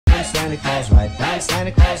down Santa Claus, right down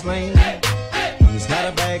Santa Claus Lane. He's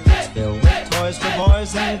got a bag that's filled with toys for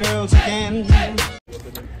boys and girls again.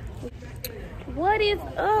 What is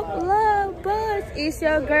up, love bugs? It's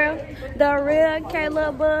your girl, the real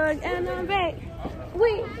Kayla Bug, and I'm back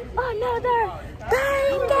with another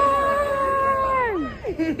banger.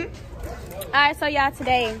 Alright, so y'all,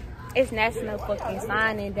 today it's National fucking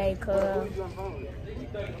Signing Day, cuz.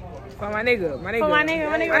 For my nigga.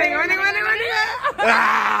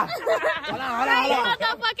 Ah! Hold on.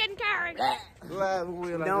 Motherfucking character.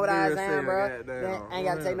 You know what I was saying, bro? Ain't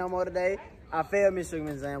gotta take no more today. I failed Miss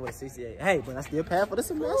Sugarman exam with a 68. Hey, but I still passed for the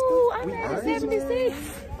semester. Ooh, I got 76.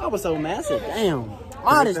 I was so massive. Damn.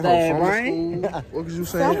 Honest day, brain. What was you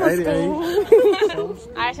saying? 88.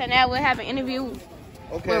 Alright, so now we'll have an interview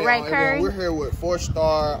with Ray Curry. We're here with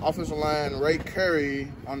 4-star offensive line Ray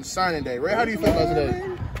Curry on signing day. Ray, how do you feel about today?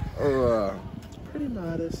 Pretty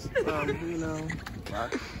modest. You know.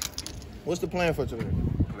 What's the plan for today?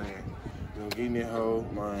 Man, we gonna get in that hole,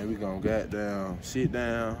 man. We gonna goddamn sit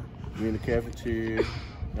down. We in the cafeteria. You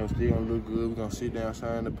know, still gonna look good. We gonna sit down,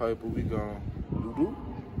 sign the paper. We gonna do.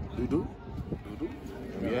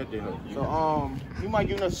 And we out there. So, you might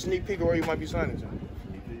give us a sneak peek of where you might be signing to.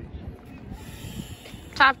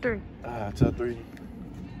 Top 3. Top 3.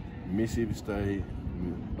 Mississippi State,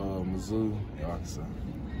 Mizzou, and Arkansas.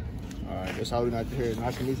 All right, that's all we got to hear.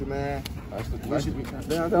 Nice to meet you, man. I thought it was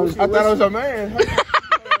your man. Nice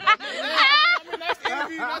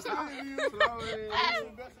to interview.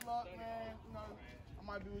 Best of luck, man. You know, I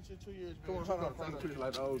might be with you 2 years. Come on, hold on.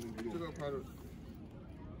 Like the old nigga.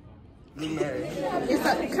 It's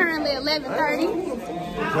currently 11:30.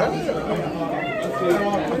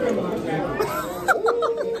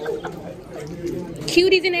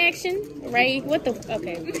 Cuties in action. Ray, what the?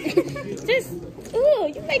 Okay. Just, ooh,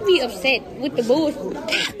 you make me upset with the bullshit.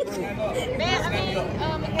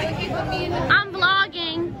 I'm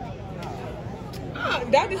vlogging.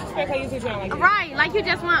 That disrespect how you sit down like that. Right, like you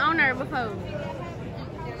just went on there before.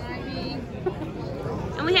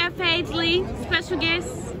 And we have Paige Lee, special guest.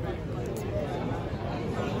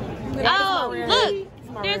 Oh,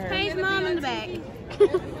 look, there's Paige's mom in the back.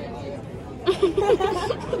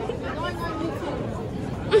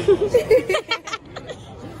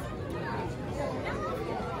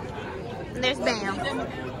 There's Bam.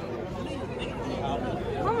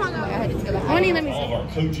 Oh my God. Let me all of our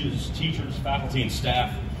coaches, teachers, faculty, and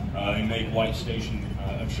staff who make White Station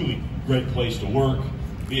a truly great place to work,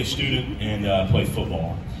 be a student, and play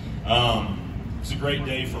football. It's a great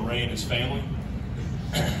day for Ray and his family.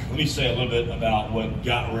 Let me say a little bit about what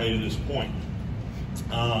got Ray to this point.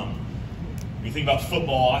 When you think about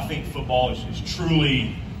football, I think football is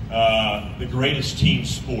truly the greatest team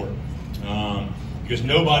sport because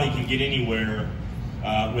nobody can get anywhere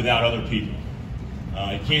without other people.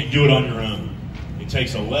 You can't do it on your own. It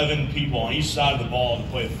takes 11 people on each side of the ball to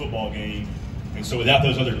play a football game, and so without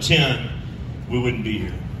those other 10, we wouldn't be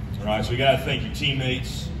here. All right, so we got to thank your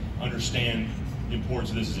teammates, understand the importance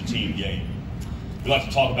of this as a team game. We like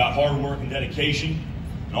to talk about hard work and dedication,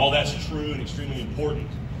 and all that's true and extremely important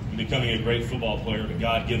in becoming a great football player, but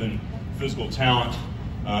God-given physical talent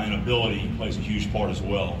and ability plays a huge part as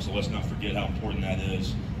well. So let's not forget how important that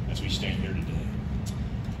is as we stand here today.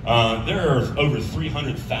 There are over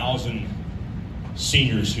 300,000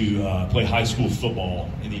 seniors who play high school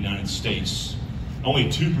football in the United States. Only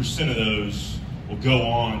 2% of those will go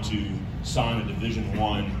on to sign a Division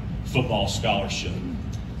I football scholarship.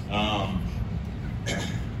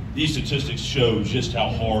 These statistics show just how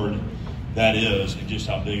hard that is and just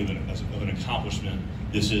how big of an accomplishment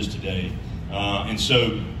this is today. And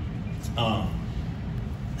so I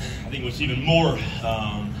think what's even more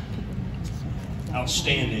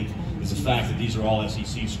outstanding is the fact that these are all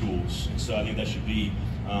SEC schools. And so I think that should be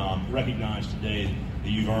recognized today that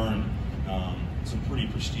you've earned some pretty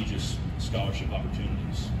prestigious scholarship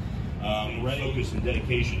opportunities. Focus and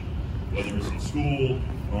dedication, whether it's in school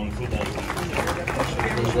or on the football team.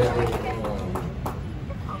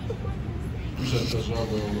 Appreciate the job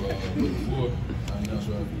before. And that's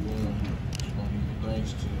what I've been doing. Just want to give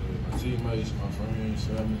thanks to my teammates, my friends,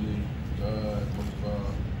 family, God, most of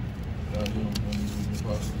all. God, you know, when it's been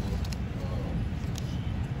possible.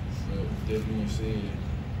 But with that being said,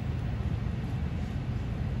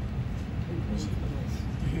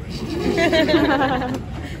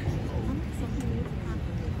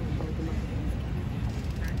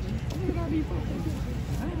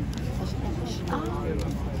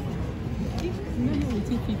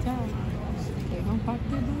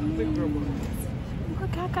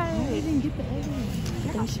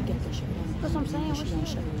 That's what I'm saying.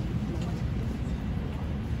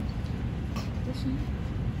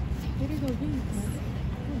 You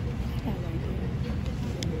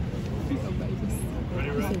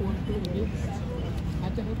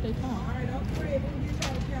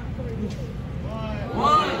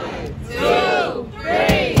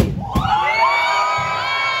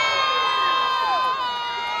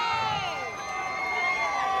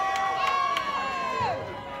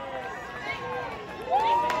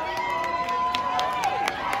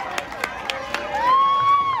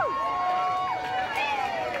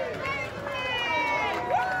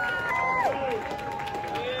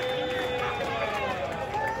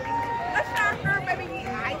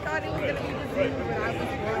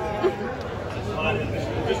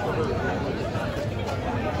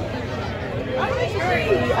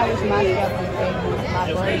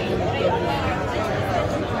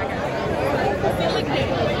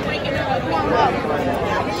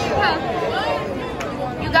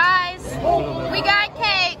guys, we got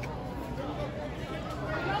cake.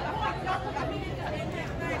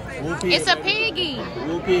 It's a piggy.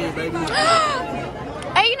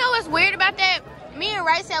 Hey, you know what's weird about that? Me and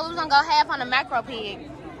Ray said we was gonna go half on the macro pig.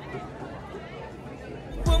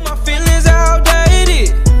 Put my feelings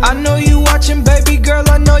outdated. I know you watching, baby.